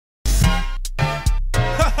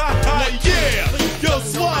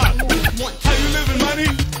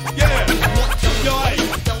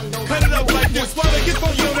Get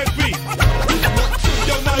funky on that beat.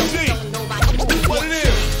 Yo, my G. What it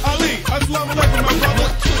is? Ali. Assalamu alaikum, my brother.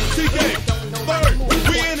 TK. Third.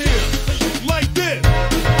 We in here. Like this.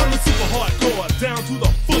 I'm the super hardcore, down to the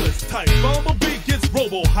fullest type. Bumble B gets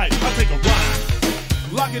robo hype. I take a ride.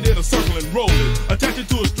 Lock it in a circle and roll it. Attach it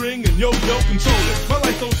to a string and yo-yo control it. My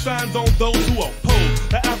light so shines on those who oppose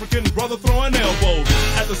the African brother throwing elbows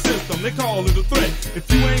at the system. They call it a threat.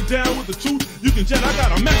 If you ain't down with the truth, you can jet. I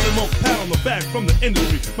got a maximum pat on the back from the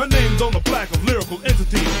industry. My name's on the plaque of lyrical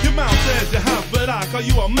entity. Your mouth says you're hot, but I call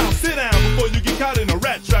you a mouse. Sit down before you get caught in a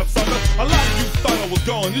rat trap, sucker. A lot of you thought I was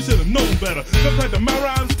gone. You should have known better. Compared to my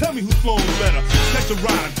rhymes, tell me who's flowing better. Catch a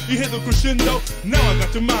rhyme. You hear the crescendo? Now I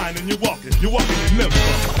got your mind and you're walking in limbo.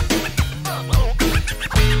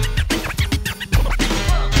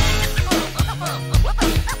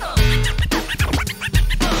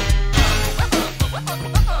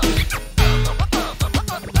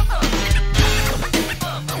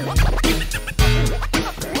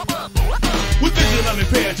 With vision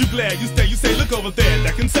unimpaired, you glad you stay. You say, look over there,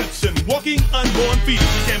 that conception. Walking unborn fetus,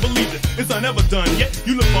 you can't believe it. It's never done yet.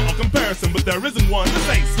 You look for a comparison, but there isn't one. This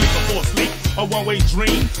ain't sleep before sleep, a one-way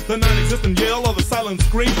dream, the non-existent yell or the silent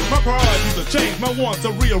scream. My priorities are changed, my wants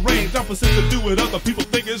are rearranged. I persist to do what other people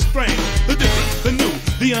think is strange. The different, the new,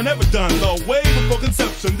 the never done, the way before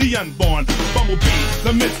conception, the unborn. Bumble B,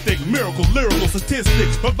 the mystic, miracle, lyrical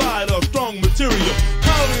statistics, provider of strong material.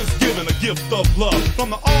 Power is given, a gift of love from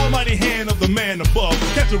the almighty hand of the man above.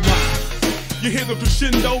 Catch a rhyme. You hear the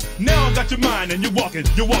crescendo, now I got your mind and you're walking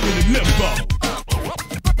in limbo.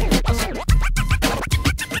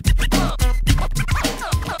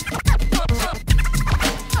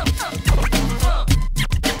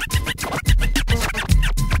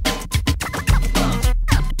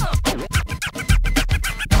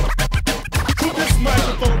 With this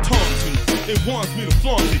microphone taunts me, it wants me to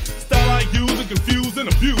flaunt it. Style I use and confuse and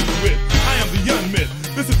abuse with. I am the unmit,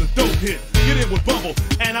 this is a dope hit. Get in with Bumble,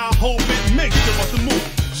 and I hope it makes you want to move.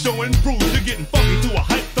 Show and prove you're getting funky to a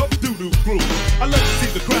hyped up doo-doo groove. I love to see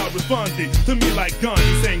the crowd responding to me like Gandhi,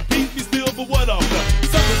 saying, peace be still, but what of the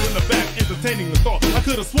suckers in the back entertaining the thought. I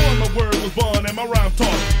could have sworn my word was born and my rhyme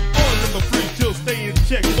taught. Always in the free, till stay in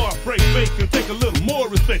check, bar break, fake, and take a little more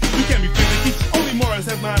respect. You can't be finicky, only Morris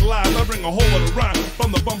has 9 lives. I bring a whole other rhyme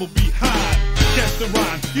from the Bumble B.H.E. Catch the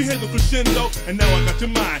rhyme, you hear the crescendo, and now I got your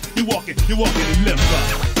mind. You walking in limbo.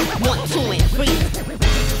 1, 2, and 3.